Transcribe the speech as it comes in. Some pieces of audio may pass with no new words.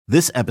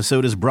This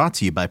episode is brought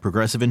to you by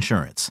Progressive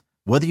Insurance.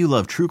 Whether you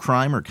love true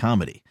crime or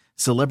comedy,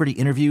 celebrity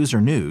interviews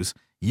or news,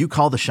 you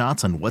call the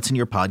shots on what's in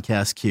your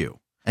podcast queue.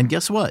 And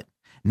guess what?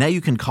 Now you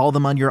can call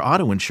them on your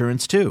auto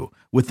insurance too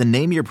with the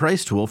Name Your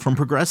Price tool from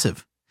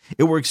Progressive.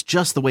 It works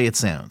just the way it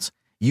sounds.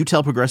 You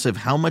tell Progressive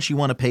how much you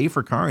want to pay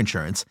for car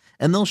insurance,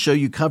 and they'll show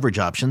you coverage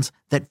options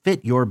that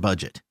fit your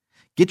budget.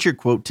 Get your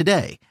quote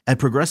today at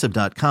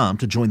Progressive.com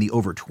to join the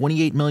over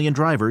 28 million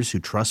drivers who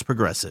trust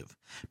Progressive.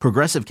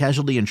 Progressive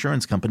Casualty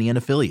Insurance Company and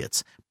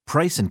Affiliates.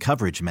 Price and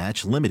coverage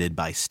match limited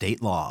by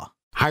state law.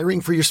 Hiring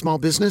for your small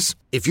business?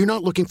 If you're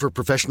not looking for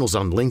professionals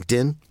on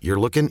LinkedIn, you're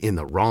looking in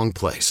the wrong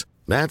place.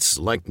 That's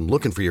like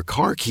looking for your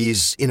car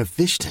keys in a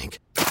fish tank.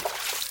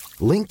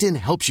 LinkedIn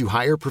helps you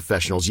hire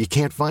professionals you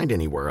can't find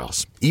anywhere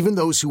else, even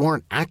those who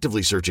aren't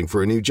actively searching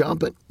for a new job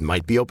but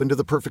might be open to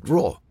the perfect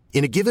role.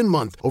 In a given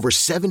month, over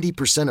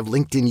 70% of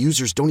LinkedIn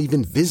users don't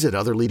even visit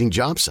other leading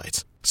job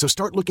sites. So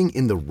start looking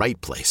in the right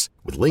place.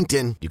 With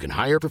LinkedIn, you can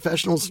hire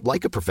professionals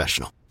like a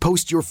professional.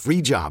 Post your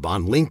free job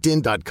on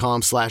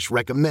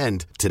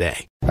linkedin.com/recommend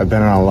today. I've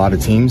been on a lot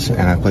of teams,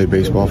 and I played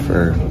baseball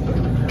for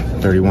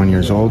 31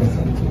 years old,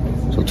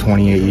 so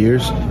 28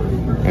 years.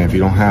 And if you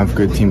don't have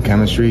good team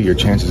chemistry, your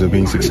chances of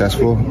being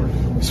successful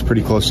is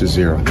pretty close to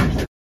zero.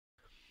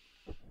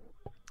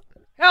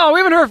 Hell, we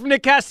haven't heard from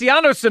Nick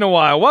Castellanos in a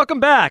while.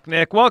 Welcome back,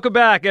 Nick. Welcome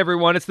back,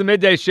 everyone. It's the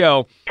Midday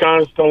Show.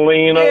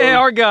 Constellino. Hey,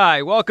 our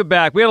guy. Welcome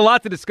back. We had a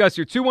lot to discuss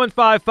here.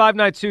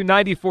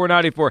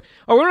 215-592-9494.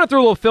 Oh, we're going to throw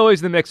a little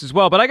Phillies in the mix as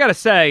well, but I got to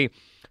say,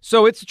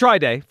 so it's a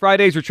try-day.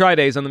 Fridays are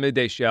try-days on the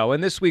Midday Show,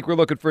 and this week we're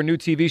looking for a new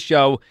TV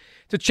show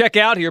to check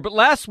out here. But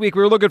last week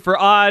we were looking for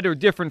odd or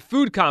different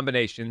food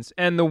combinations,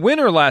 and the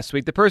winner last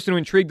week, the person who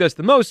intrigued us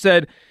the most,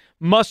 said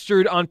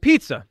mustard on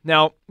pizza.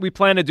 Now, we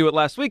planned to do it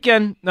last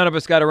weekend. None of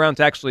us got around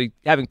to actually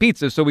having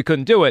pizza, so we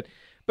couldn't do it.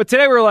 But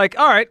today we were like,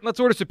 all right,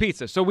 let's order some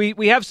pizza. So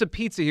we have some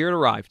pizza here. It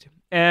arrived.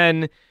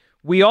 And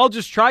we all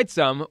just tried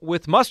some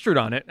with mustard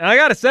on it. And I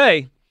got to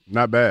say,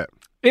 not bad.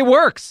 It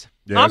works.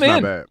 Yeah, I'm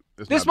in. Not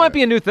bad. This might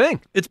be a new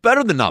thing. It's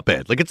better than not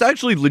bad. Like, it's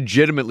actually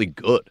legitimately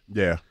good.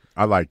 Yeah,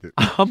 I liked it.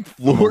 I'm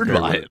floored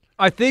by it.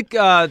 I think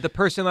the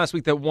person last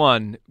week that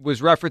won was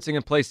referencing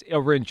a place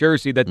over in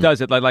Jersey that does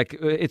it. Like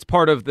it's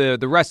part of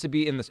the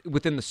recipe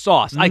within the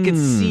sauce. I can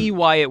see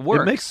why it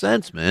works. It makes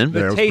sense, man.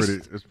 Yeah,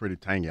 taste, it's pretty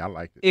tangy. I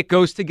liked it. It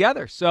goes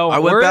together. So I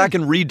went back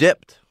and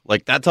re-dipped.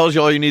 Like, that tells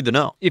you all you need to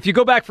know. If you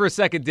go back for a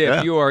second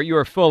dip, you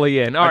are fully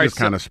in. I just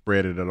kind of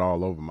spreaded it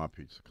all over my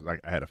pizza because I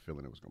had a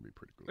feeling it was going to be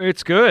pretty good.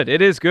 It's good.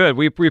 It is good.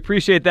 We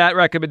appreciate that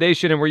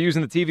recommendation, and we're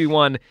using the TV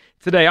one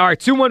today. All right,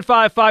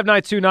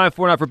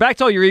 215-592-9494. We're back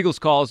to all your Eagles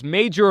calls.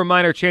 Major or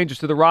minor changes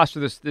to the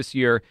roster this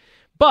year.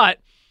 But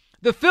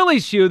the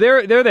Phillies, Hugh,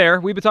 they're there.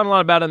 We've been talking a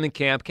lot about them in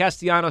camp.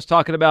 Castellanos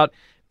talking about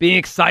being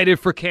excited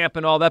for camp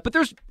and all that. But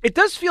it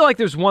does feel like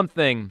there's one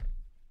thing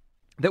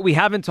that we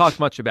haven't talked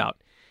much about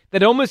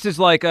that almost is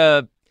like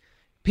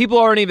people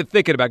aren't even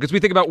thinking about, because we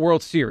think about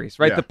World Series,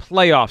 right? Yeah. The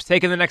playoffs,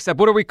 taking the next step.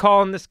 What are we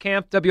calling this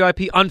camp?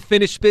 WIP?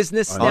 Unfinished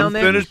business down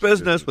there? Unfinished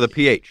business with a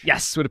PH.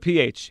 Yes, with a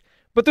PH.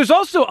 But there's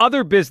also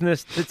other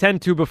business to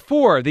tend to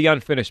before the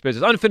unfinished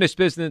business. Unfinished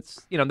business,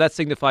 that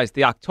signifies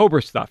the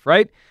October stuff,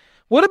 right?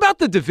 What about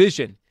the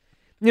division?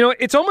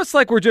 It's almost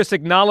like we're just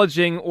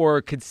acknowledging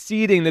or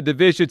conceding the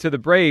division to the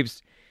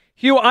Braves.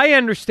 Hugh, I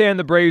understand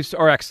the Braves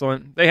are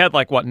excellent. They had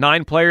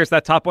 9 players,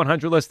 that top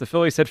 100 list. The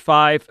Phillies had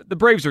 5. The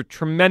Braves are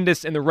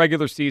tremendous in the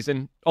regular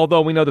season,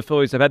 although we know the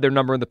Phillies have had their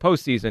number in the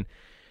postseason.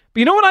 But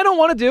you know what I don't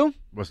want to do?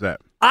 What's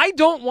that? I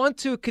don't want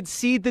to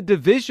concede the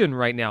division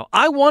right now.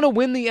 I want to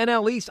win the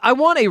NL East. I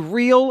want a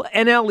real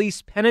NL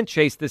East pennant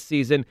chase this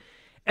season.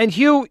 And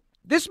Hugh,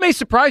 this may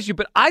surprise you,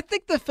 but I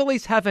think the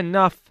Phillies have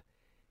enough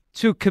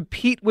to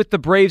compete with the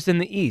Braves in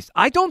the East.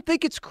 I don't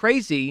think it's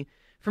crazy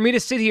for me to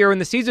sit here when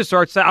the season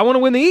starts and say, I want to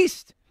win the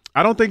East.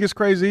 I don't think it's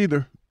crazy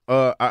either.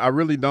 I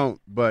really don't,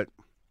 but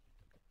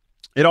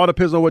it all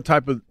depends on what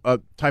type of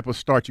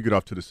start you get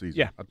off to the season.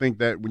 Yeah. I think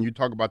that when you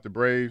talk about the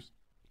Braves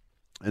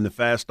and the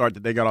fast start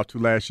that they got off to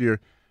last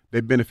year,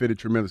 they benefited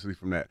tremendously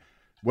from that.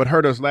 What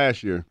hurt us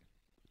last year,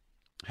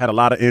 had a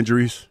lot of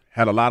injuries,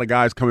 had a lot of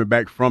guys coming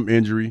back from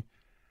injury,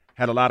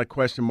 had a lot of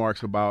question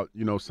marks about,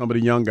 some of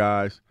the young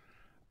guys.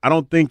 I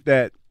don't think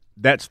that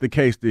that's the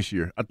case this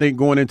year. I think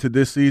going into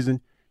this season,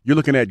 you're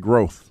looking at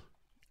growth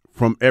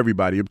from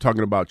everybody. You're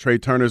talking about Trey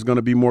Turner is going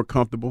to be more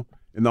comfortable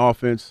in the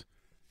offense.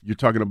 You're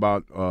talking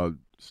about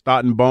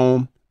Stott and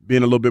Bohm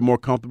being a little bit more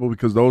comfortable,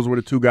 because those were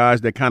the two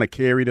guys that kind of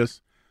carried us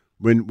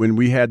when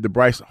we had the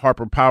Bryce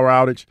Harper power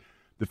outage.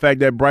 The fact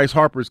that Bryce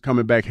Harper is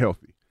coming back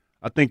healthy,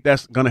 I think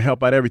that's going to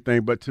help out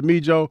everything. But to me,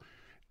 Joe,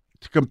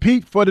 to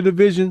compete for the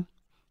division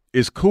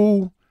is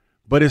cool,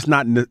 but it's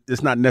not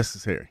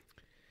necessary,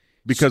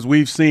 because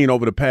we've seen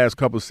over the past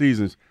couple of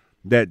seasons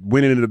that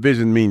winning the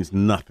division means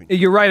nothing.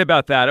 You're right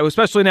about that,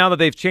 especially now that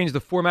they've changed the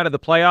format of the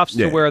playoffs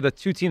to where the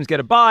 2 teams get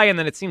a bye, and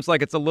then it seems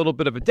like it's a little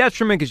bit of a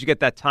detriment because you get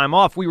that time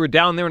off. We were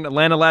down there in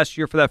Atlanta last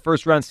year for that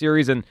first-round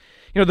series, and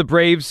the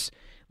Braves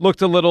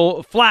looked a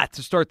little flat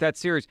to start that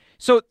series.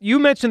 So you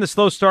mentioned the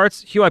slow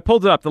starts. Hugh, I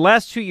pulled it up. The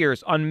last 2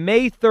 years, on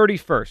May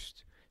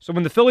 31st, So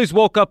when the Phillies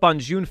woke up on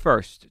June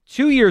 1st,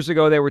 2 years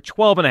ago, they were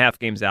 12.5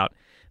 games out.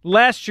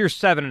 Last year,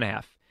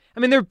 7.5. I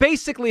mean, they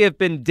basically have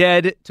been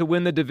dead to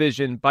win the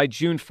division by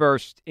June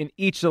 1st in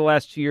each of the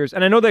last 2 years.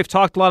 And I know they've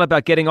talked a lot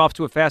about getting off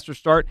to a faster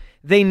start.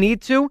 They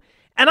need to.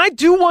 And I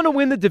do want to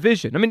win the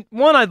division. I mean,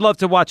 one, I'd love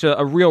to watch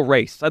a real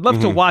race. I'd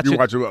love to watch it. You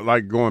watch it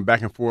like going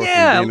back and forth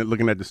and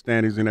looking at the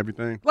standings and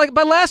everything? Like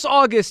by last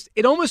August,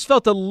 it almost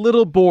felt a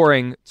little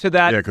boring to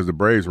that. Yeah, because the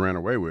Braves ran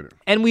away with it.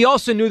 And we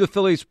also knew the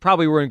Phillies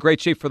probably were in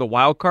great shape for the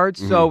wild card.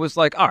 So it was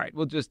like, all right,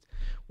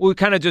 we're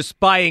kind of just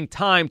buying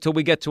time till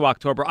we get to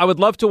October. I would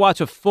love to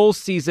watch a full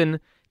season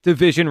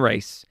division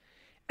race.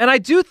 And I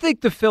do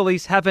think the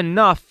Phillies have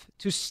enough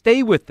to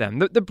stay with them.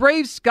 The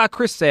Braves got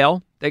Chris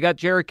Sale. They got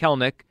Jared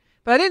Kelenic.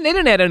 But they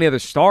didn't add any other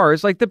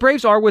stars. Like, the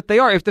Braves are what they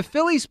are. If the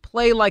Phillies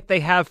play like they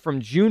have from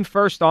June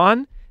 1st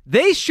on,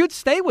 they should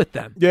stay with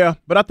them. Yeah,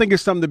 but I think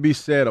it's something to be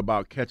said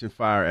about catching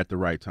fire at the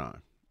right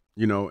time.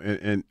 You know,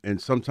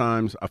 and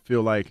sometimes I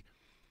feel like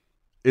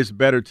it's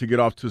better to get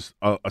off to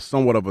a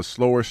somewhat of a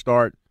slower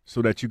start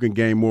so that you can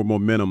gain more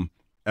momentum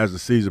as the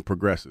season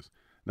progresses.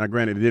 Now,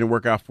 granted, it didn't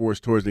work out for us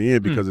towards the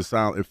end because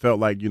it felt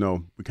like, you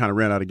know, we kind of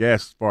ran out of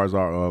gas as far as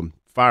our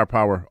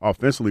firepower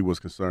offensively was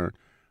concerned.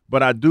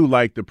 But I do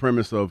like the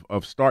premise of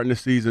starting the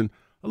season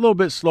a little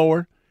bit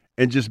slower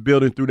and just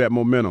building through that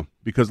momentum.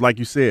 Because like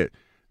you said,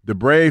 the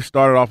Braves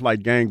started off like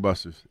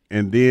gangbusters,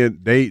 and then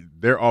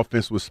their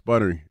offense was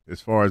sputtering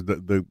as far as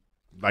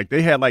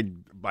they had like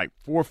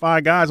 4 or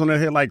 5 guys on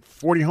that had like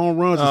 40 home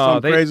runs or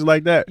something crazy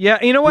like that.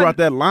 Yeah, you know what? Throughout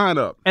that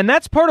lineup. And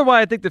that's part of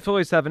why I think the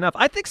Phillies have enough.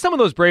 I think some of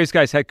those Braves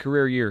guys had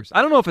career years.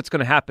 I don't know if it's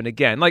going to happen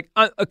again. Like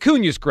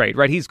Acuna's great,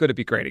 right? He's going to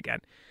be great again.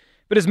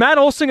 But is Matt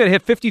Olson going to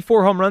hit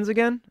 54 home runs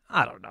again?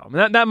 I don't know. I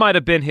mean, that might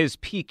have been his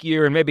peak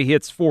year, and maybe he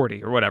hits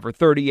 40 or whatever,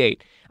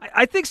 38.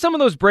 I think some of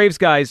those Braves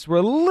guys were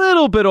a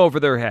little bit over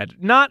their head.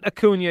 Not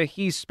Acuna,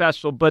 he's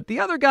special, but the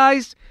other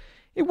guys,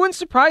 it wouldn't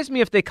surprise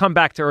me if they come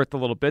back to earth a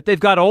little bit. They've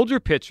got older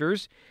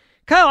pitchers.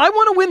 Kyle, I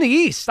want to win the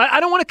East. I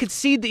don't want to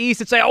concede the East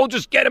and say,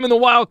 just get him in the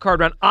wild card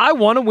round. I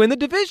want to win the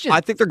division.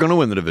 I think they're going to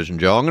win the division,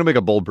 Joe. I'm going to make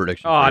a bold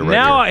prediction.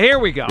 Here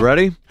we go.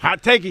 Ready?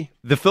 Hot takey.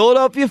 The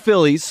Philadelphia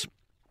Phillies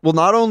will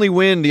not only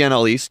win the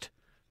NL East,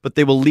 but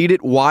they will lead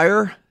it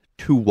wire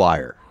to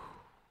wire.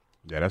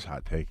 Yeah, that's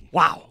hot takey.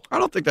 Wow. I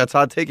don't think that's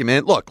hot takey,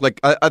 man. Look, like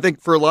I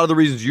think for a lot of the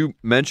reasons you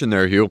mentioned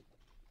there, Hugh,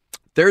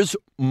 there's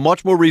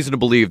much more reason to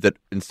believe that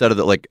instead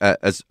of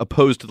as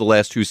opposed to the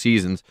last 2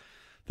 seasons,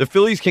 the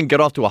Phillies can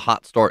get off to a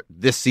hot start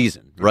this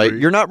season, right?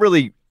 Agreed. You're not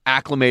really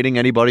acclimating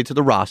anybody to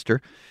the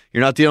roster.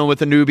 You're not dealing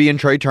with a newbie in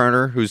Trey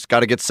Turner who's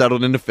got to get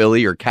settled into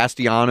Philly or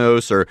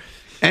Castellanos or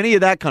any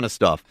of that kind of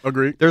stuff.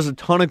 Agreed. There's a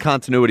ton of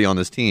continuity on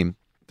this team.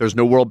 There's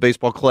no World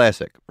Baseball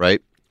Classic,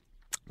 right?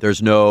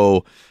 There's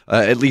no,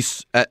 at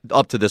least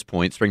up to this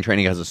point, spring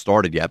training hasn't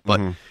started yet,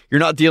 but you're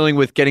not dealing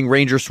with getting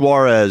Ranger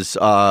Suarez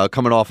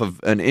coming off of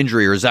an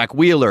injury or Zach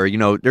Wheeler. You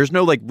know, there's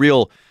no like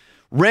real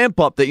ramp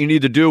up that you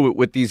need to do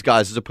with these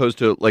guys as opposed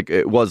to like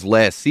it was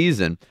last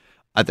season.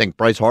 I think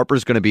Bryce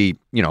Harper's going to be,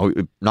 you know,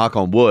 knock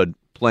on wood,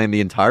 playing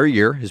the entire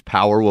year. His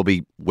power will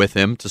be with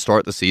him to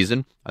start the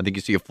season. I think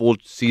you see a full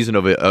season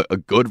of a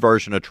good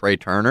version of Trey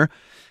Turner.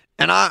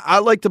 And I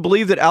like to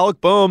believe that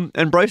Alec Boehm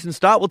and Bryson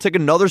Stott will take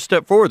another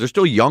step forward. They're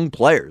still young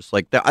players.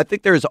 I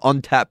think there is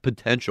untapped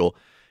potential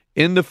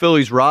in the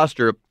Phillies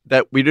roster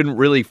that we didn't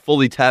really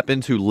fully tap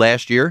into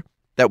last year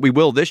that we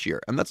will this year.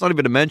 And that's not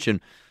even to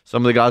mention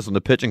some of the guys on the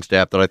pitching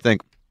staff that I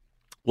think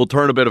will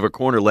turn a bit of a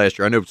corner last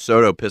year. I know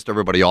Soto pissed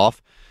everybody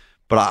off,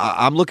 but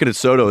I'm looking at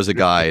Soto as a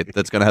guy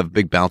that's going to have a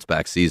big bounce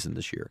back season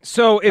this year.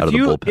 So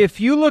if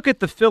you look at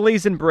the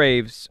Phillies and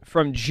Braves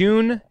from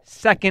June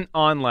 2nd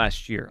on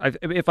last year,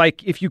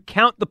 if you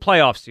count the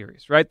playoff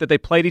series, right, that they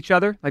played each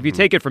other, if you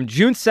take it from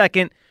June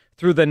 2nd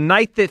through the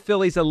night that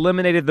Phillies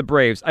eliminated the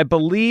Braves, I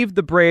believe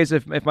the Braves,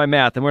 if my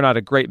math, and we're not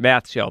a great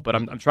math show, but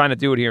I'm trying to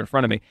do it here in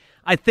front of me,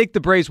 I think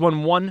the Braves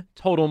won 1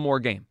 total more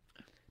game.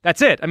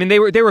 That's it. I mean, they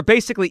were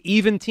basically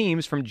even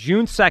teams from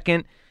June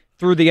 2nd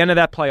through the end of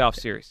that playoff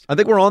series. I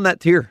think we're on that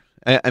tier.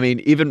 I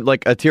mean, even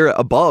like a tier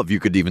above, you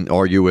could even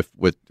argue if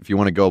you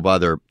want to go by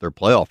their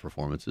playoff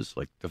performances.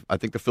 Like I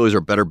think the Phillies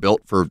are better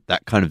built for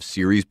that kind of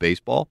series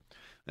baseball,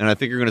 and I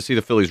think you're going to see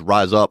the Phillies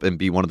rise up and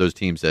be one of those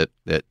teams that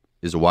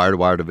is a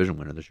wire-to-wire division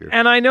winner this year.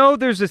 And I know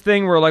there's this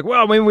thing where like,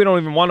 well, maybe we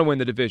don't even want to win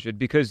the division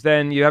because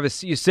then you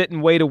sit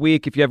and wait a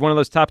week if you have one of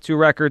those top 2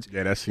 records.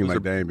 Yeah, that seems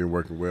like they ain't been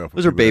working well.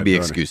 Those are baby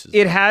excuses.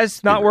 It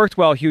has not worked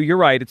well, Hugh. You're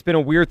right. It's been a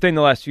weird thing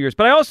the last few years.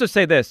 But I also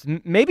say this.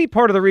 Maybe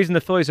part of the reason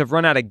the Phillies have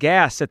run out of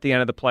gas at the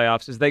end of the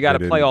playoffs is they got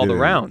to play all the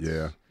rounds.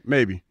 Yeah,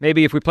 maybe.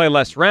 Maybe if we play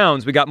less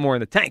rounds, we got more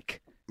in the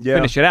tank. Yeah.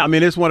 Finish it out. I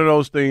mean, it's one of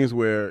those things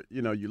where,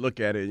 you know, you look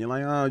at it and you're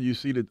like, you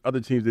see the other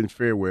teams didn't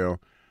fare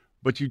well,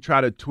 but you try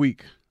to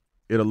tweak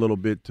it a little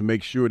bit to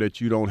make sure that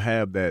you don't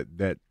have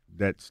that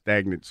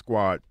stagnant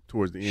squad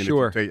towards the end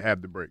Sure. if you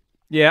have the break.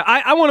 Yeah,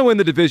 I want to win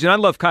the division. I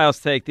love Kyle's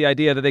take, the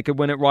idea that they could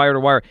win it wire to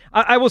wire.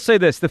 I will say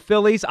this. The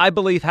Phillies, I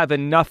believe, have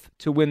enough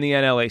to win the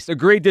NL East.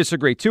 Agree,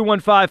 disagree.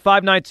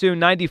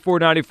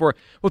 215-592-9494.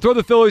 We'll throw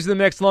the Phillies in the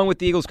mix along with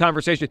the Eagles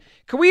conversation.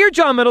 Can we hear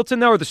John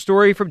Middleton, though, or the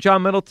story from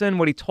John Middleton,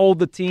 what he told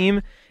the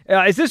team?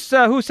 Is this,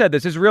 who said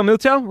this? Is it Real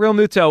Muto? Real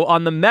Muto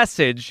on the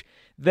message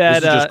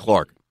that... This is just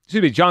Clark.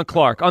 Excuse me, John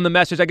Clark, on the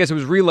message, I guess it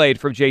was relayed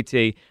from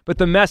JT, but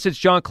the message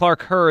John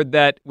Clark heard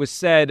that was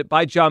said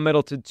by John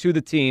Middleton to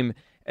the team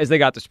as they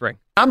got to spring.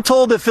 I'm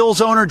told that Phil's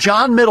owner,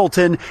 John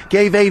Middleton,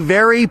 gave a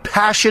very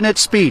passionate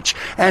speech,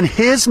 and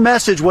his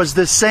message was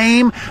the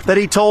same that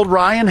he told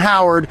Ryan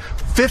Howard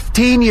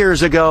 15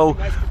 years ago,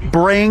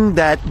 bring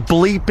that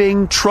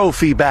bleeping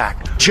trophy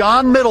back.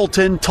 John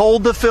Middleton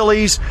told the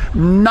Phillies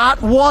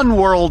not one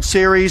World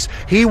Series,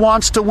 he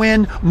wants to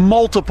win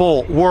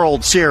multiple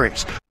World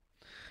Series.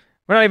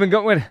 We're not even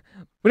going.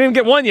 We didn't even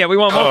get one yet. We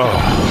want multiple.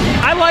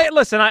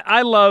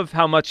 I love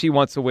how much he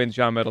wants to win,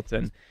 John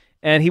Middleton.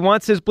 And he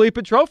wants his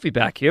bleeping trophy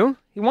back, Hugh.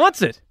 He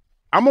wants it.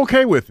 I'm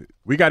okay with it.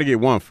 We got to get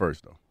one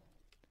first, though.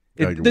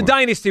 The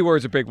dynasty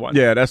word's a big one.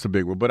 Yeah, that's a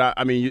big one. But,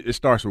 I mean, it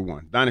starts with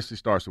one. Dynasty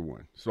starts with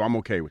one. So I'm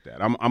okay with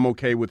that. I'm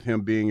okay with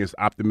him being as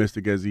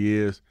optimistic as he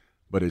is,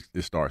 but it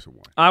starts with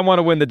one. I want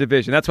to win the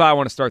division. That's why I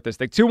want to start this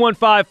thing.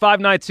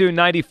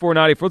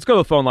 215-592-9494. Let's go to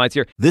the phone lines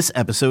here. This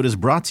episode is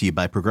brought to you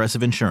by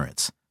Progressive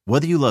Insurance.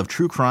 Whether you love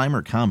true crime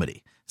or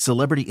comedy,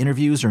 celebrity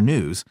interviews or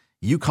news,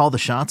 you call the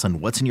shots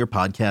on what's in your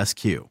podcast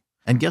queue.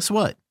 And guess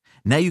what?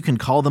 Now you can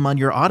call them on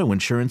your auto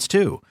insurance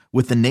too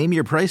with the Name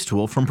Your Price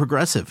tool from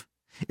Progressive.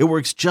 It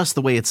works just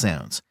the way it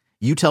sounds.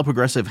 You tell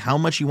Progressive how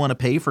much you want to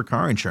pay for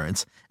car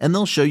insurance, and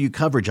they'll show you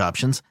coverage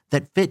options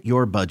that fit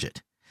your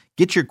budget.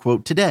 Get your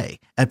quote today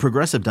at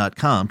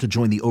Progressive.com to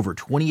join the over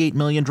 28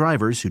 million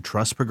drivers who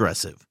trust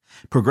Progressive.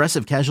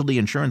 Progressive Casualty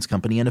Insurance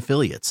Company and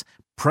Affiliates.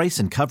 Price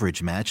and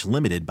coverage match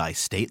limited by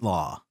state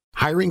law.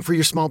 Hiring for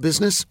your small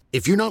business?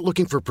 If you're not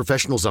looking for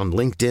professionals on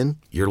LinkedIn,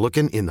 you're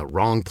looking in the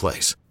wrong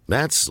place.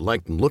 That's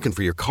like looking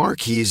for your car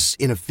keys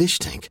in a fish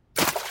tank.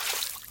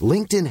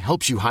 LinkedIn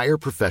helps you hire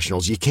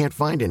professionals you can't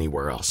find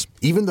anywhere else,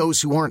 even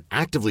those who aren't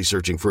actively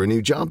searching for a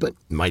new job but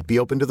might be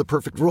open to the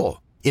perfect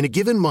role. In a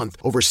given month,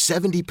 over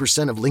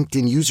 70% of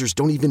LinkedIn users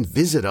don't even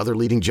visit other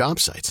leading job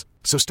sites.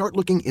 So start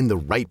looking in the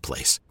right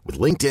place. With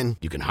LinkedIn,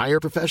 you can hire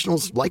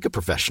professionals like a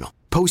professional.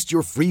 Post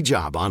your free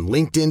job on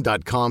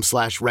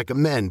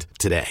linkedin.com/recommend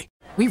today.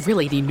 We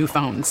really need new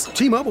phones.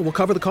 T-Mobile will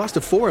cover the cost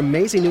of 4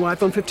 amazing new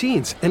iPhone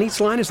 15s, and each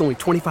line is only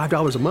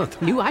 $25 a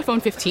month. New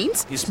iPhone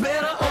 15s? It's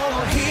better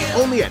over here.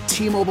 Only at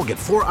T-Mobile, get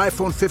 4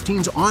 iPhone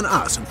 15s on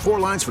us and 4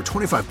 lines for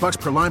 $25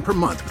 per line per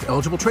month with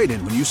eligible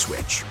trade-in when you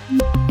switch.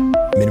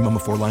 Minimum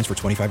of 4 lines for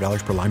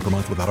 $25 per line per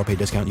month with autopay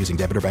discount using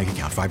debit or bank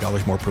account.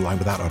 $5 more per line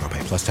without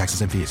autopay, plus taxes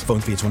and fees. Phone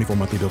fee at 24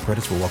 monthly bill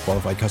credits for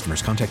well-qualified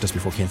customers. Contact us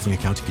before canceling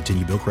account to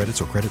continue bill credits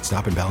or credit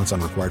stop and balance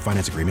on required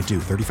finance agreement due.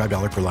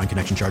 $35 per line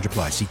connection charge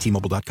applies. See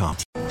T-Mobile.com.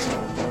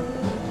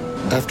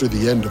 After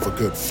the end of a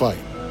good fight,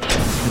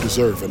 you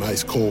deserve an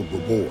ice-cold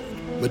reward.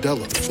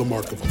 Modelo is the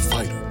mark of a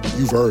fighter.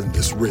 You've earned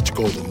this rich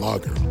golden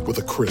lager with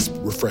a crisp,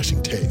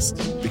 refreshing taste.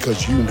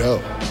 Because you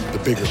know, the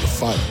bigger the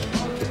fight,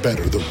 the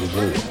better the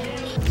reward.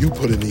 You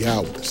put in the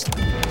hours,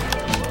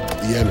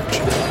 the energy,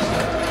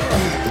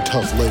 the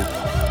tough labor.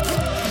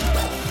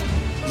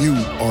 You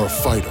are a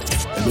fighter,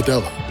 and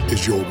Modelo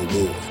is your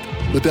reward.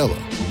 Modelo,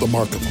 the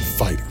mark of a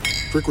fighter.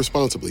 Drink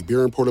responsibly.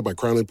 Beer imported by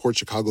Crown Imports,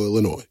 Chicago,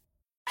 Illinois.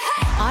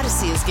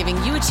 Odyssey is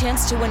giving you a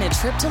chance to win a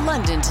trip to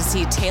London to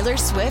see Taylor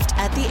Swift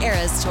at the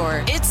Eras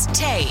Tour. It's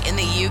Tay in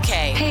the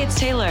UK. Hey, it's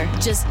Taylor.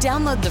 Just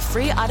download the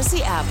free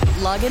Odyssey app,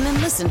 log in and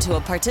listen to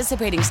a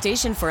participating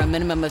station for a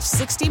minimum of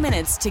 60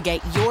 minutes to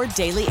get your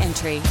daily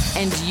entry.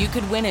 And you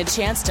could win a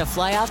chance to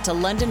fly off to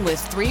London with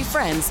 3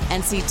 friends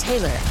and see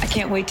Taylor. I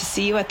can't wait to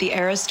see you at the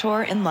Eras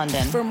Tour in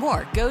London. For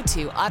more, go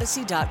to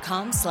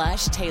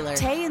odyssey.com/Taylor.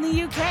 Tay in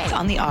the UK. It's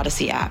on the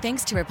Odyssey app.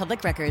 Thanks to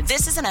Republic Records.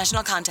 This is a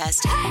national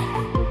contest.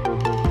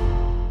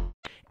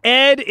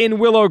 Ed in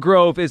Willow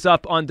Grove is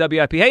up on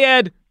WIP. Hey,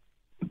 Ed.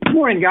 Good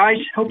morning, guys.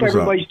 Hope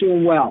everybody's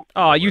doing well.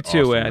 Oh, you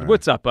too, awesome, Ed. man.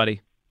 What's up,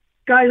 buddy?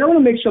 Guys, I want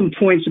to make some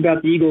points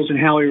about the Eagles and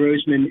Howie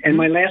Roseman, and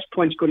my last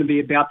point's going to be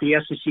about the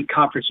SEC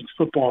Conference in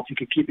football, if you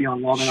could keep me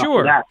on long enough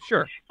for that.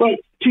 Sure. But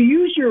to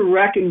use your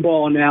wrecking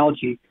ball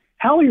analogy,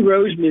 Howie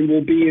Roseman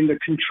will be in the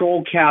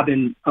control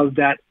cabin of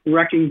that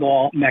wrecking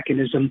ball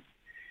mechanism,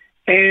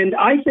 and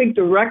I think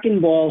the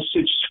wrecking ball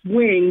should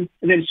swing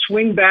and then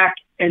swing back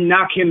and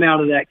knock him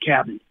out of that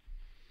cabin.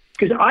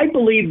 Because I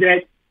believe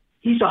that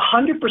he's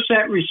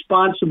 100%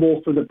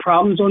 responsible for the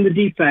problems on the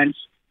defense,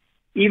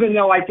 even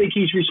though I think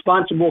he's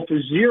responsible for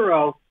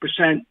 0%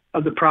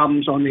 of the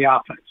problems on the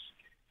offense.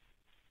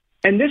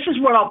 And this is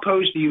what I'll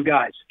pose to you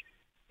guys.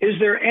 Is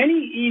there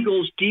any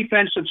Eagles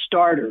defensive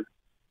starter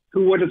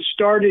who would have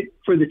started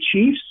for the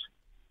Chiefs,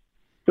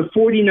 the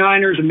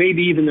 49ers, or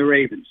maybe even the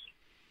Ravens?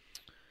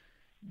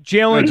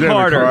 Jalen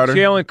Carter.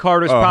 Jalen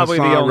Carter's probably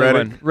the only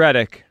one.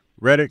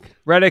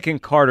 Reddick and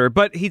Carter.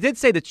 But he did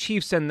say the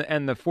Chiefs and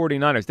the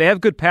 49ers. They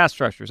have good pass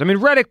rushers. I mean,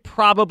 Reddick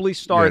probably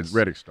starts. Yeah,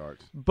 Reddick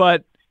starts.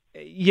 But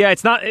Yeah,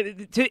 it's not.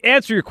 To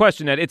answer your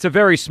question, Ed, it's a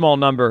very small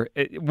number,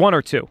 1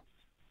 or 2.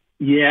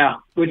 Yeah,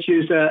 which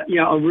is a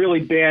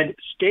really bad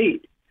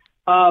state.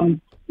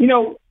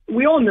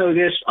 We all know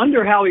this.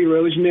 Under Howie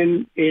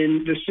Roseman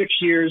in the 6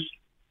 years,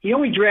 he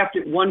only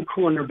drafted one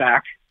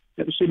cornerback.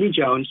 That was Sidney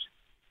Jones.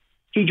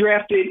 He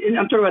drafted, and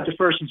I'm talking about the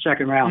first and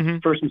second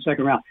round,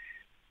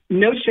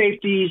 no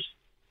safeties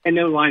and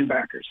no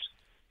linebackers.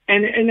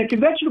 And the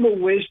conventional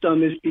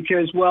wisdom is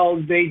because, well,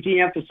 they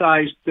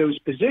de-emphasized those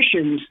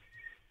positions.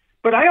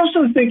 But I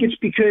also think it's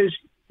because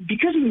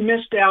he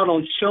missed out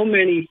on so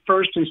many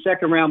first and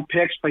second round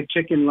picks by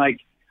picking like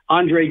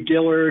Andre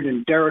Dillard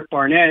and Derek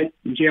Barnett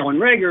and Jalen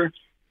Reagor.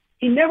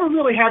 He never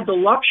really had the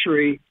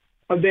luxury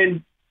of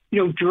then,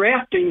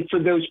 drafting for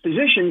those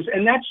positions.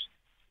 And that's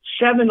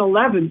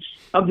 7/11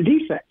 of the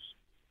defense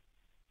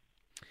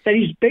that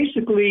he's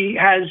basically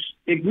has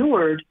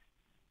ignored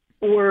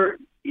or,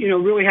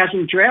 really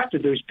hasn't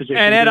drafted those positions.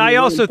 And Ed, I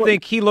also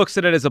think he looks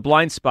at it as a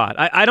blind spot.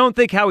 I don't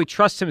think how he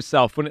trusts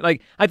himself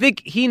I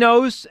think he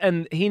knows,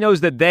 and he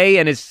knows that they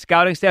and his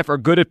scouting staff are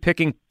good at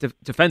picking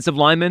defensive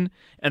linemen,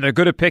 and they're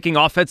good at picking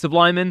offensive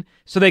linemen.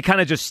 So they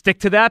kind of just stick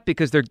to that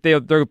because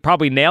they'll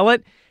probably nail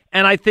it.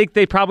 And I think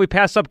they probably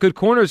pass up good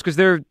corners because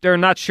they're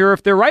not sure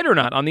if they're right or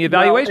not on the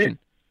evaluation.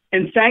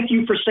 Well, and thank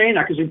you for saying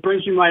that, because it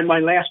brings me my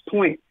last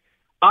point.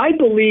 I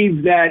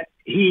believe that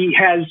he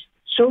has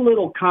so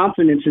little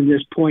confidence in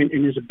this point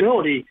in his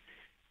ability.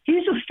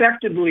 He's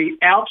effectively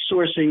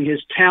outsourcing his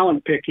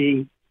talent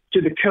picking to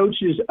the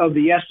coaches of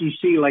the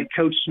SEC like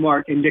Coach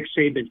Smart and Nick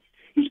Saban.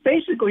 He's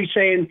basically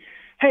saying,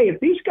 hey, if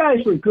these guys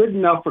were good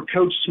enough for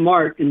Coach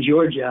Smart in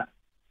Georgia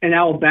and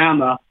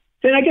Alabama,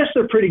 then I guess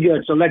they're pretty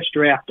good, so let's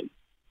draft them.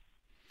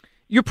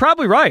 You're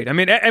probably right. I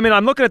mean,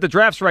 I'm looking at the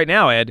drafts right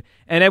now, Ed.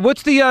 And Ed,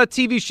 what's the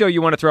TV show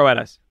you want to throw at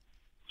us?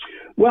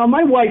 Well,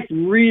 my wife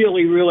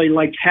really, really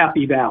likes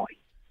Happy Valley.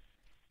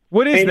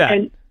 What is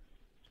that?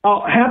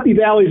 Happy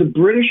Valley is a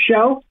British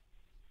show.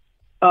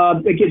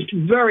 It gets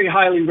very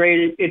highly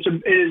rated. It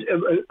is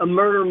a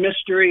murder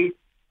mystery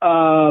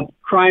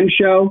crime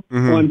show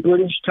on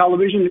British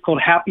television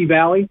called Happy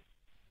Valley.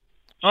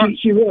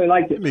 She really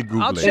liked it.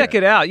 I'll check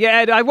it out. Yeah,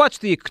 Ed, I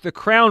watched the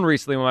Crown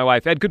recently with my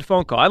wife. Ed, good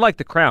phone call. I like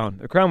The Crown.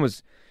 The Crown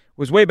was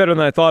way better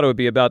than I thought it would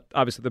be about,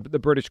 obviously, the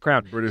British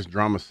Crown. British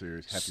drama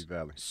series, Happy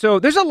Valley. So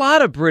there's a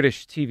lot of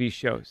British TV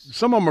shows.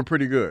 Some of them are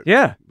pretty good.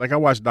 Yeah. Like I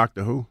watched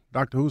Doctor Who.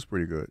 Doctor Who's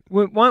pretty good.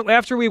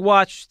 After we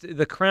watched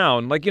The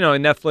Crown, in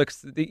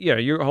Netflix,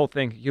 your whole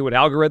thing, with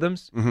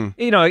algorithms,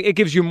 it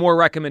gives you more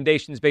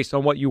recommendations based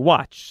on what you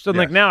watch. So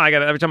now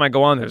every time I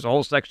go on, there's a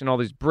whole section, all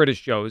these British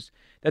shows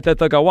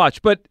that I'll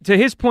watch. But to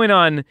his point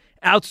on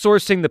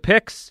outsourcing the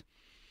picks,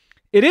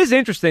 it is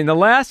interesting.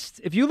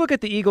 If you look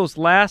at the Eagles'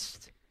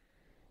 last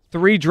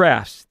 3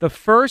 drafts, the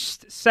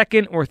first,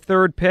 second, or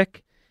third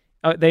pick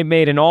they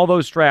made in all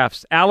those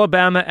drafts,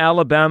 Alabama,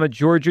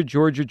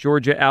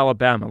 Georgia,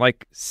 Alabama.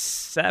 Like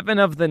 7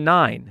 of the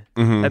 9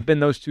 have been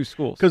those 2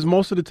 schools. Because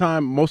most of the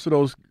time, most of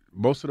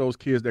those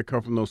kids that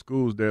come from those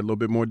schools, they're a little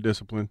bit more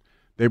disciplined.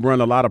 They run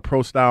a lot of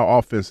pro-style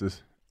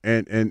offenses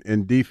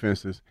and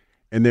defenses,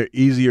 and they're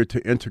easier to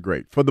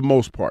integrate for the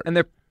most part. And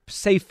they're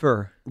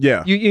safer.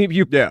 Yeah.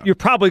 You're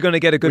probably going to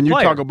get a good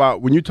player.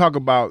 When you talk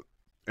about,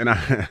 and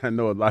I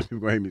know a lot of people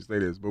going to hate me say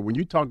this, but when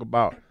you talk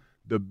about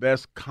the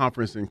best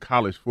conference in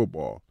college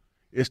football,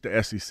 it's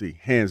the SEC,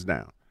 hands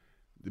down.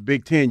 The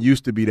Big Ten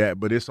used to be that,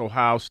 but it's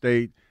Ohio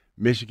State,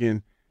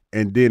 Michigan,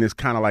 and then it's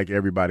kind of like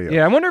everybody else.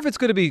 Yeah, I wonder if it's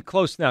going to be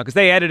close now because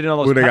they added in all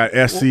those. Well, they got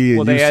SC and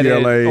UCLA.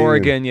 Added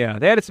Oregon,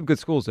 they added some good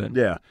schools in.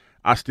 Yeah,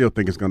 I still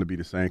think it's going to be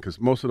the same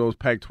because most of those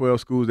Pac-12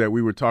 schools that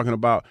we were talking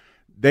about,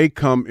 they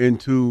come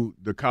into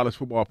the college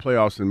football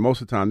playoffs, and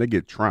most of the time they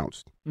get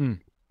trounced.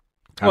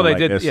 Well, they like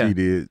did. SC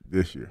did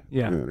this year.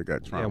 Yeah, they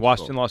got trounced. Yeah,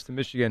 Washington lost to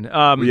Michigan.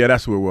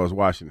 That's who it was,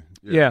 Washington.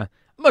 Yeah.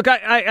 Look,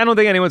 I don't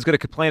think anyone's going to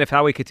complain if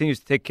Howie continues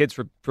to take kids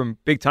from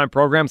big-time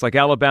programs like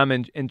Alabama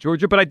and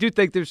Georgia, but I do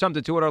think there's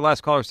something to what our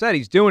last caller said.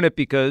 He's doing it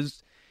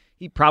because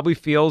he probably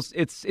feels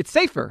it's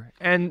safer.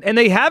 And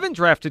they haven't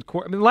drafted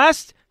 –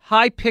 last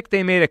high pick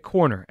they made at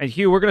corner. And,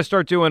 Hugh, we're going to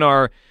start doing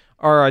our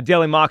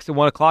daily mocks at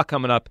 1 o'clock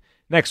coming up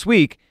next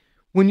week.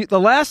 The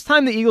last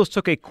time the Eagles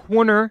took a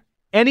corner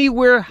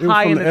anywhere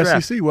high in the draft – it was from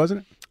the SEC,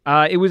 wasn't it?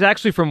 It was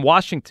actually from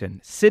Washington,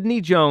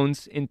 Sidney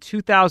Jones in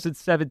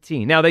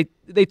 2017. Now,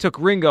 they took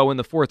Ringo in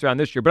the 4th round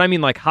this year, but I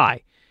mean like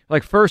high,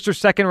 like 1st or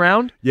 2nd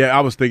round. Yeah, I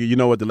was thinking, you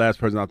know what, the last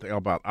person I think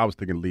about, I was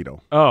thinking Lito.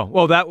 Oh,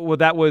 well, that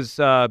was,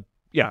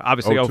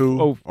 obviously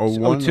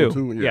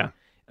 02. Yeah.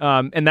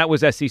 And that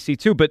was SEC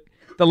too. But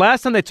the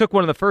last time they took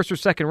one in the 1st or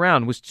 2nd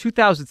round was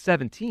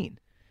 2017.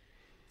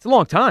 It's a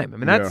long time. I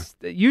mean, that's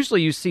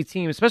usually you see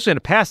teams, especially in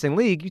a passing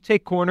league, you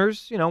take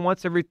corners,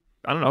 once every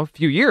a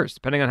few years,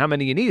 depending on how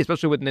many you need,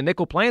 especially with the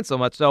nickel playing so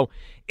much. So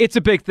it's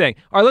a big thing.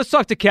 All right, let's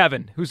talk to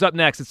Kevin, who's up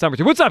next at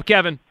Summerton. What's up,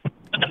 Kevin?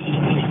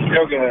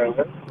 Okay.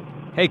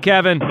 Hey,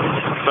 Kevin.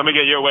 Let me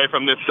get you away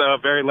from this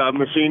very loud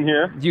machine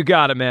here. You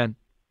got it, man.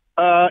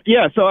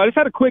 So I just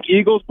had a quick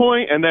Eagles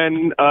point, and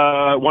then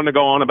wanted to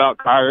go on about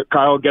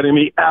Kyle getting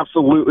me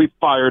absolutely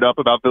fired up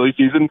about Philly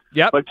season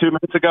like 2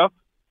 minutes ago.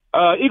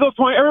 Eagles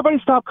point, everybody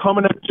stop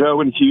coming at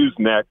Joe and Hugh's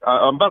neck.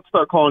 I'm about to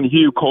start calling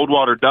Hugh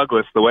Coldwater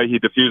Douglas the way he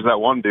diffused that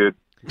one dude.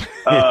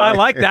 I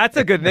like that's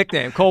a good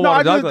nickname,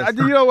 Coldwater Douglas.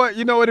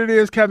 You know what it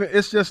is, Kevin?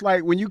 It's just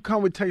like when you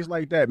come with takes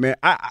like that, man.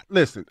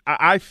 Listen,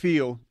 I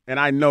feel and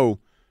I know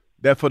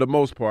that for the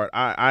most part,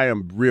 I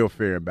am real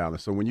fair and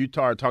balanced. So when you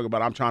talk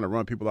about I'm trying to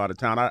run people out of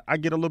town, I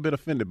get a little bit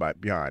offended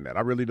behind that.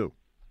 I really do.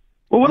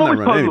 Well, what always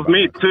puzzles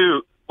me,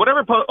 too,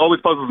 always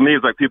puzzles me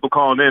is like people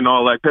calling in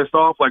all like pissed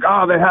off, like,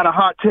 oh, they had a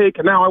hot take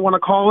and now I want to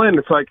call in.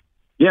 It's like,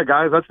 yeah,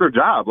 guys, that's their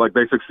job. Like,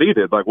 they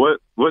succeeded. Like,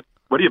 what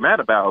are you mad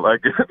about?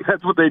 Like,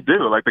 that's what they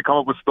do. Like, they come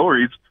up with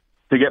stories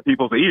to get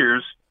people's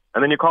ears,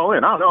 and then you call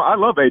in. I don't know. I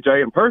love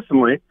AJ, and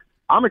personally,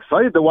 I'm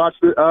excited to watch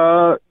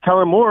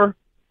Kellen Moore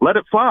let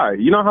it fly.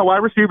 You know how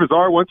wide receivers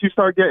are. Once you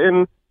start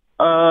getting,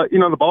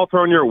 the ball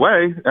thrown your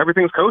way,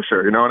 everything's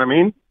kosher. You know what I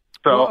mean?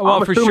 So,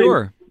 well, for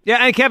sure. Yeah,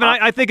 and Kevin,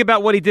 I think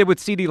about what he did with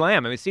CeeDee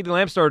Lamb. I mean, CeeDee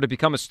Lamb started to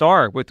become a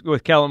star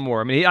with Kellen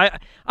Moore. I mean,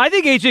 I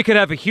think AJ could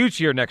have a huge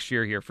year next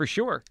year here, for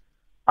sure.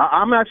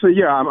 I'm actually,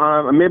 I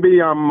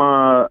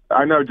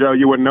know, Joe,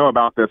 you wouldn't know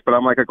about this, but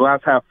I'm like a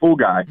glass half full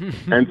guy.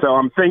 And so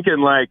I'm thinking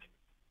like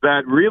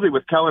that really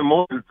with Kellen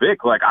Moore and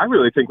Vic, like I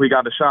really think we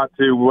got a shot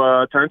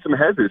to turn some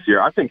heads this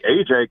year. I think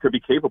AJ could be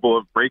capable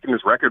of breaking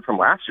his record from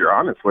last year,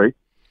 honestly.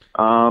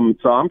 So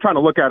I'm trying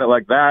to look at it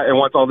like that. And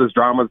once all this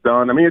drama's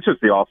done, I mean, it's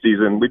just the off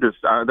season.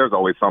 There's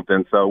always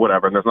something. So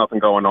whatever. And there's nothing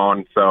going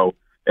on. So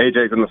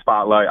AJ's in the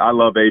spotlight. I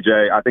love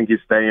AJ. I think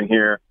he's staying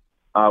here.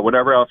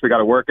 Whatever else we got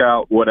to work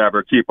out,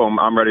 whatever, keep him.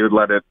 I'm ready to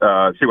let it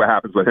see what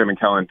happens with him and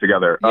Kellen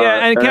together.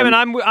 Yeah, and Kevin,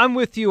 I'm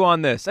with you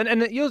on this,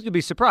 and you'll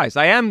be surprised.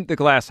 I am the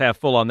glass half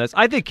full on this.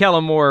 I think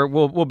Kellen Moore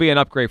will be an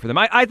upgrade for them.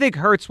 I think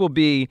Hurts will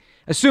be,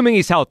 assuming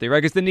he's healthy,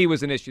 right? Because the knee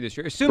was an issue this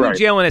year. Assuming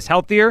Jalen is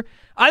healthier,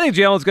 I think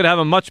Jalen's going to have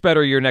a much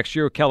better year next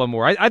year with Kellen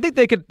Moore. I think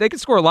they could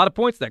score a lot of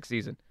points next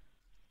season.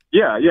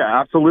 Yeah,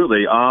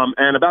 absolutely.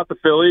 And about the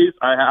Phillies,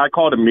 I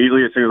called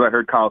immediately as soon as I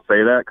heard Kyle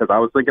say that because I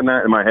was thinking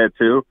that in my head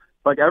too.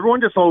 Like, everyone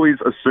just always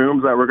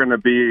assumes that we're going to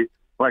be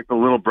like the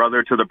little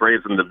brother to the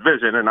Braves in the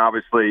division, and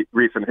obviously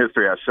recent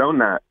history has shown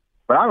that.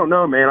 But I don't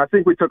know, man. I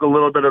think we took a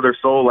little bit of their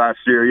soul last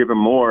year, even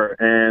more,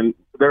 and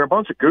they're a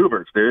bunch of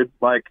goobers, dude.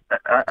 Like,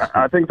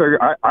 I think they're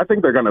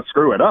going to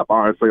screw it up,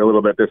 honestly, a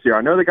little bit this year.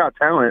 I know they got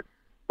talent,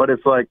 but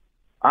it's like,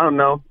 I don't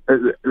know.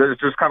 There's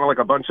just kind of like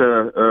a bunch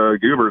of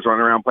goobers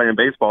running around playing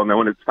baseball, and then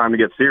when it's time to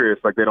get serious,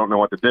 like they don't know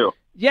what to do.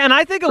 Yeah, and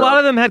I think a lot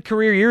of them had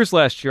career years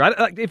last year.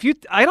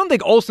 I don't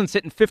think Olsen's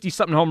hitting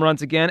 50-something home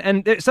runs again,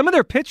 and some of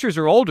their pitchers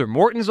are older.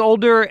 Morton's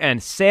older,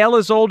 and Sale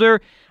is older.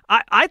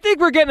 I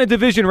think we're getting a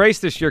division race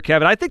this year,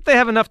 Kevin. I think they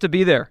have enough to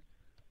be there.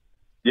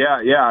 Yeah.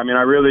 I mean,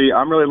 I'm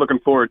really looking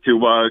forward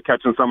to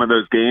catching some of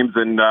those games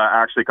and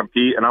actually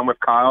compete. And I'm with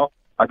Kyle.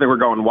 I think we're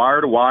going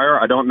wire to wire.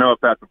 I don't know if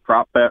that's a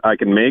prop bet I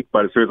can make,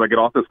 but as soon as I get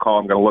off this call,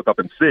 I'm going to look up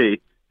and see,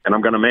 and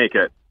I'm going to make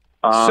it.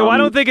 So I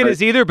don't think it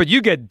is either, but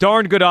you get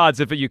darn good odds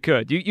if you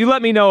could. You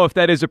let me know if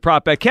that is a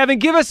prop bet. Kevin,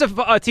 give us a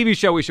TV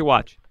show we should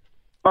watch.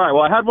 All right,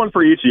 well, I had one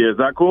for each of you. Is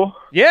that cool?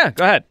 Yeah,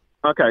 go ahead.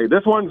 Okay,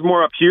 this one's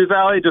more up Hugh's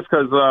alley just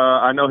because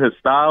I know his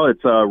style.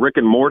 It's Rick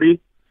and Morty.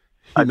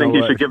 I think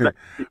you should give that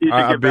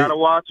a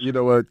watch. You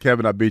know what,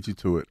 Kevin? I beat you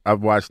to it.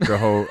 I've watched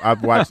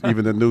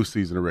even the new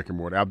season of Rick and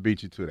Morty. I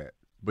beat you to that.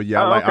 But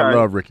yeah, I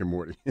love Rick and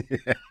Morty.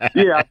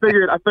 Yeah, I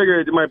figured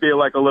it might be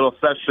like a little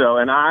set show,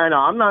 and I know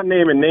I'm not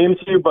naming names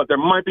to you, but there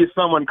might be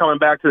someone coming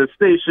back to the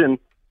station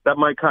that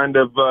might kind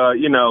of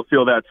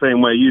feel that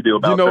same way you do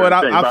about. You know what?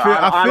 I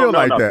feel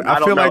like that.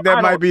 I feel like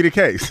that might be the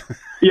case.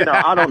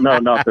 I don't know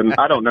nothing.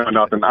 I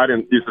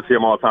didn't used to see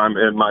them all the time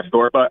in my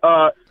store, but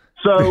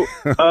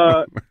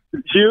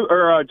Hugh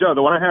or Joe,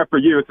 the one I have for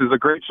you, this is a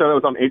great show that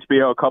was on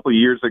HBO a couple of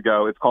years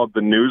ago. It's called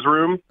The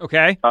Newsroom.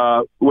 Okay.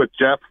 With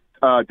Jeff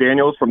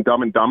Daniels from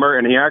Dumb and Dumber,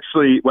 and he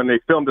actually, when they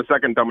filmed the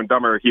second Dumb and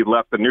Dumber, he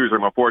left the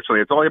newsroom, unfortunately.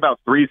 It's only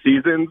about 3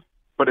 seasons,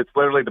 but it's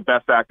literally the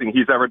best acting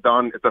he's ever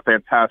done. It's a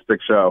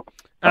fantastic show.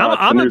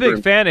 I'm a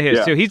big fan of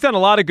his, too. He's done a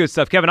lot of good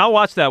stuff. Kevin, I'll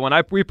watch that one.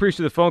 We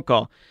appreciate the phone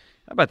call.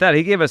 How about that?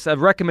 He gave us a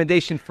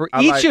recommendation for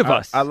each of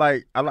us.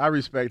 I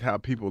respect how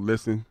people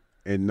listen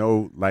and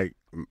know, like,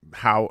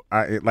 how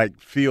I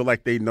feel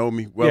like they know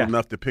me well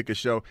enough to pick a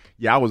show.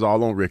 Yeah, I was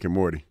all on Rick and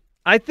Morty.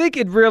 I think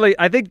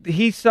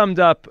he summed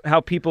up how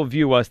people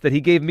view us, that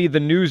he gave me The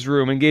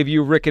Newsroom and gave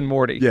you Rick and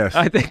Morty. Yes.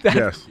 I think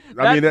that's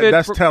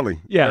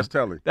telling. Yeah. That's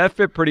telling. That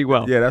fit pretty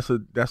well. Yeah,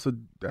 that's a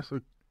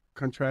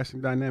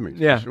contrasting dynamic.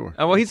 Yeah. For sure.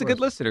 Well, he's a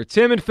good listener.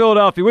 Tim in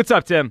Philadelphia. What's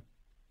up, Tim?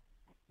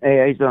 Hey,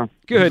 how you doing?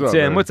 Good, Tim.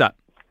 Man? What's up?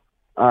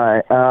 All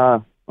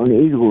right. On the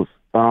Eagles,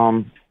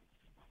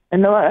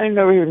 and no, I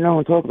never hear no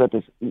one talk about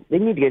this. They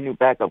need to get a new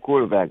backup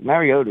quarterback.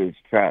 Mariota is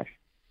trash.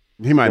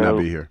 He might not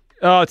be here.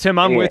 Oh, Tim,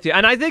 I'm with you.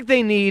 And I think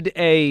they need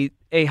a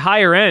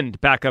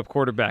higher-end backup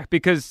quarterback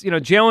because,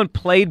 Jalen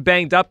played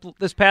banged up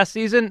this past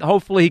season.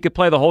 Hopefully he could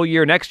play the whole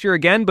year next year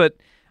again. But,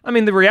 I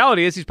mean, the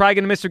reality is he's probably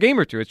going to miss a game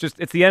or two. It's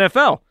the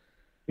NFL.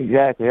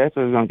 Exactly. That's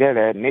what I was going to get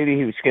at. Maybe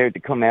he was scared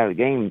to come out of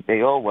the game.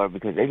 They all were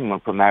because they didn't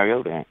want to put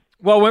Mariota in.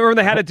 Well, remember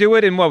they had to do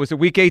it in,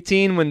 week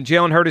 18 when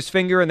Jalen hurt his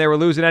finger and they were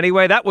losing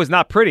anyway? That was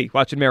not pretty,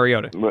 watching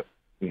Mariota.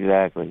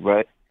 Exactly,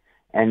 right.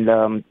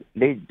 And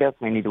they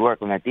definitely need to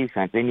work on that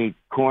defense. They need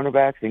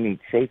cornerbacks, they need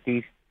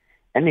safeties,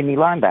 and they need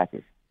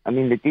linebackers. I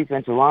mean, the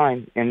defensive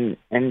line and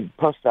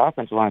plus the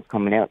offensive line's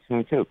coming out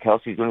soon, too.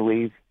 Kelsey's going to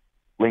leave.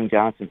 Lane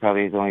Johnson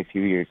probably has only a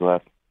few years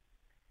left.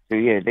 So,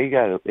 yeah, they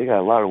got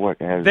a lot of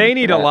work ahead of them. They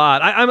need a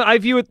lot. I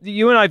view it.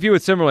 You and I view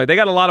it similarly. They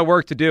got a lot of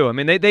work to do. I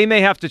mean, they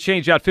may have to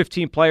change out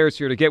 15 players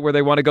here to get where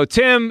they want to go.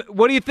 Tim,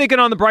 what are you thinking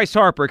on the Bryce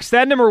Harper?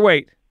 Extend him or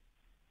wait?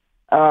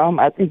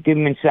 I think give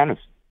him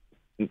incentives.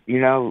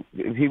 You know,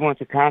 if he wants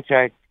a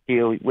contract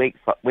deal, wait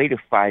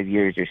 5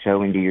 years or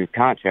so into your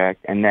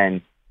contract, and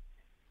then,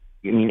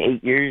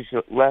 8 years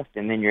left,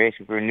 and then you're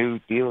asking for a new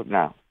deal?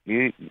 No.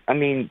 Give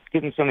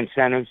him some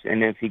incentives,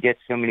 and if he gets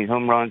so many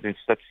home runs in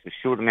such a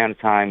short amount of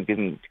time, give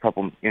him a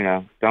couple,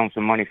 throw him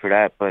some money for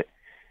that. But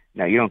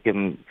no, you don't give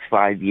him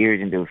 5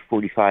 years into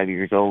 45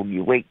 years old.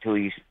 You wait till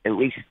he's at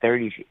least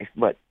 30.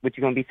 What's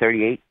he going to be,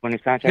 38 when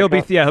his contract? He'll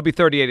be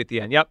 38 at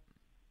the end. Yep.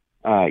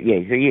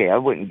 I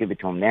wouldn't give it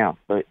to him now,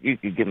 but you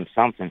could give him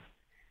something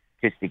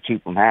just to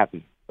keep him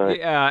happy. But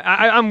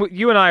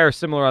you and I are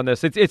similar on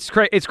this. It's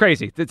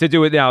crazy to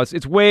do it now.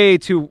 It's way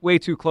too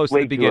close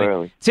to the beginning.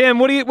 Early. Tim,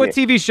 what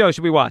TV show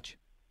should we watch?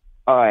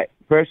 All right.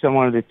 First, I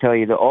wanted to tell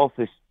you The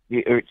Office.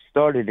 It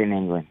started in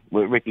England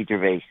with Ricky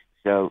Gervais.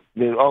 So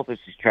The Office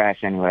is trash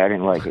anyway. I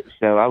didn't like it.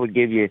 So I would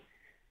give you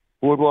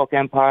Boardwalk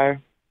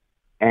Empire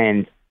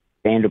and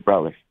Band of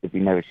Brothers, if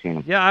you've never seen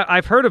them. Yeah,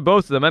 I've heard of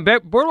both of them.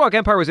 Boardwalk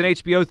Empire was an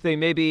HBO thing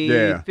maybe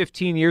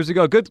 15 years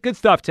ago. Good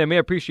stuff, Tim. I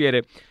appreciate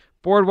it.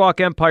 Boardwalk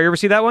Empire. You ever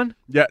see that one?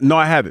 Yeah, no,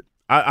 I haven't.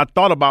 I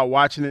thought about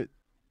watching it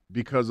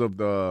because of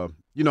how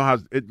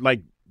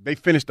they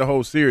finished the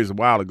whole series a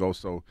while ago,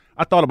 so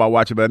I thought about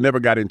watching it, but I never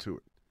got into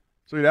it.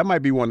 So that might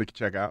be one to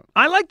check out.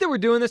 I like that we're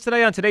doing this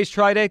today on Today's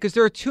Try Day because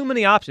there are too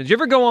many options. You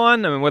ever go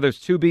on, whether it's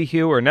Tubi,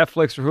 Hugh, or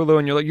Netflix or Hulu,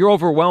 and you're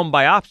overwhelmed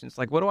by options.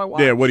 Like, what do I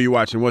watch? Yeah, what are you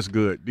watching? What's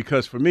good?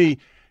 Because for me,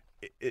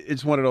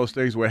 it's one of those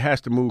things where it has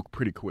to move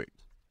pretty quick.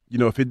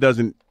 If it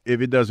doesn't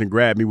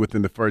grab me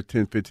within the first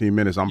 10, 15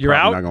 minutes, I'm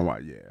probably not going to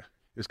watch. Yeah,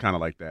 it's kind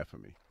of like that for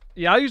me.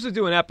 Yeah, I usually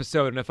do an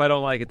episode, and if I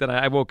don't like it, then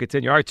I won't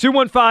continue. All right,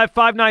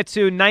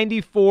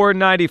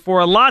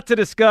 215-592-9494. A lot to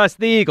discuss.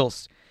 The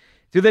Eagles.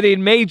 Do they need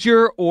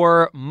major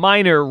or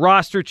minor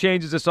roster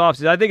changes this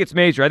offseason? I think it's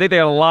major. I think they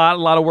got a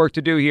lot of work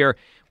to do here.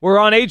 We're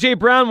on A.J.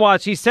 Brown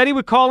watch. He said he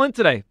would call in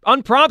today.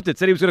 Unprompted.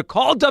 Said he was going to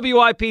call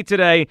WIP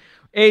today.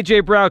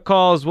 A.J. Brown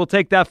calls. We'll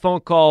take that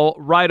phone call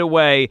right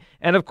away.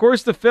 And, of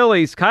course, the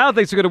Phillies. Kyle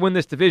thinks they're going to win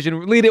this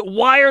division. Lead it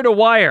wire to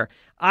wire.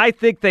 I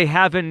think they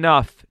have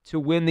enough to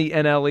win the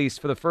NL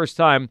East for the first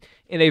time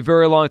in a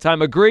very long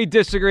time. Agree,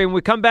 disagree. When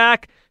we come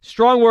back,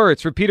 strong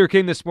words for Peter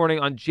King this morning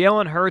on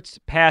Jalen Hurts'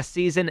 past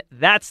season.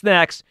 That's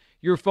next.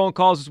 Your phone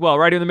calls as well,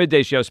 right here in the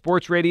Midday Show.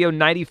 Sports Radio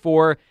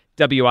 94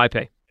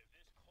 WIP.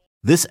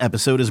 This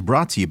episode is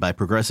brought to you by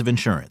Progressive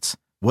Insurance.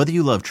 Whether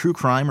you love true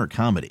crime or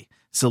comedy,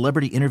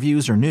 celebrity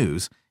interviews or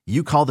news,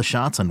 you call the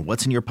shots on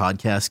what's in your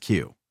podcast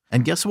queue.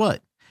 And guess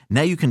what?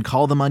 Now you can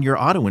call them on your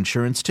auto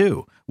insurance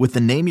too with the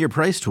Name Your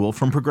Price tool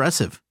from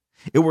Progressive.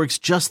 It works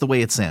just the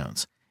way it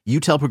sounds. You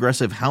tell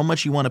Progressive how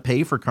much you want to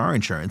pay for car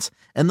insurance,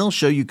 and they'll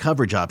show you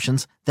coverage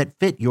options that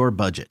fit your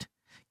budget.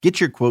 Get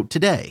your quote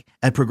today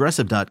at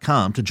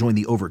Progressive.com to join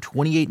the over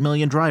 28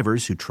 million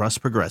drivers who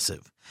trust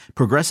Progressive.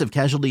 Progressive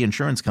Casualty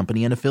Insurance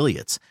Company and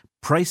Affiliates.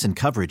 Price and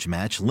coverage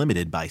match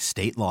limited by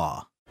state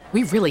law.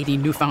 We really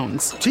need new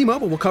phones.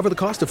 T-Mobile will cover the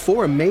cost of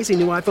 4 amazing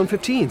new iPhone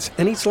 15s,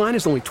 and each line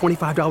is only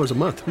 $25 a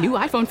month. New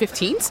iPhone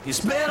 15s?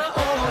 It's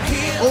better over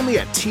here. Only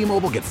at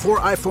T-Mobile, get 4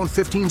 iPhone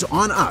 15s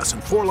on us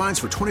and 4 lines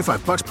for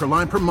 $25 per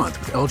line per month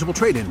with eligible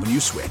trade-in when you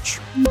switch.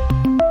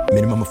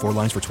 Minimum of 4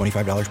 lines for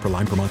 $25 per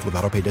line per month with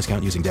autopay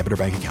discount using debit or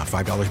bank account.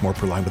 $5 more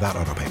per line without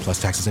autopay,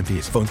 plus taxes and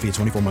fees. Phone fee at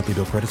 24 monthly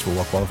bill credits for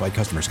well-qualified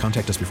customers.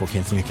 Contact us before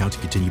canceling account to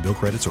continue bill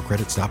credits or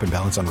credit stop and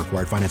balance on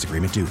required finance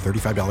agreement due.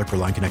 $35 per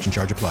line connection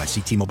charge applies.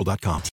 See T-Mobile.com.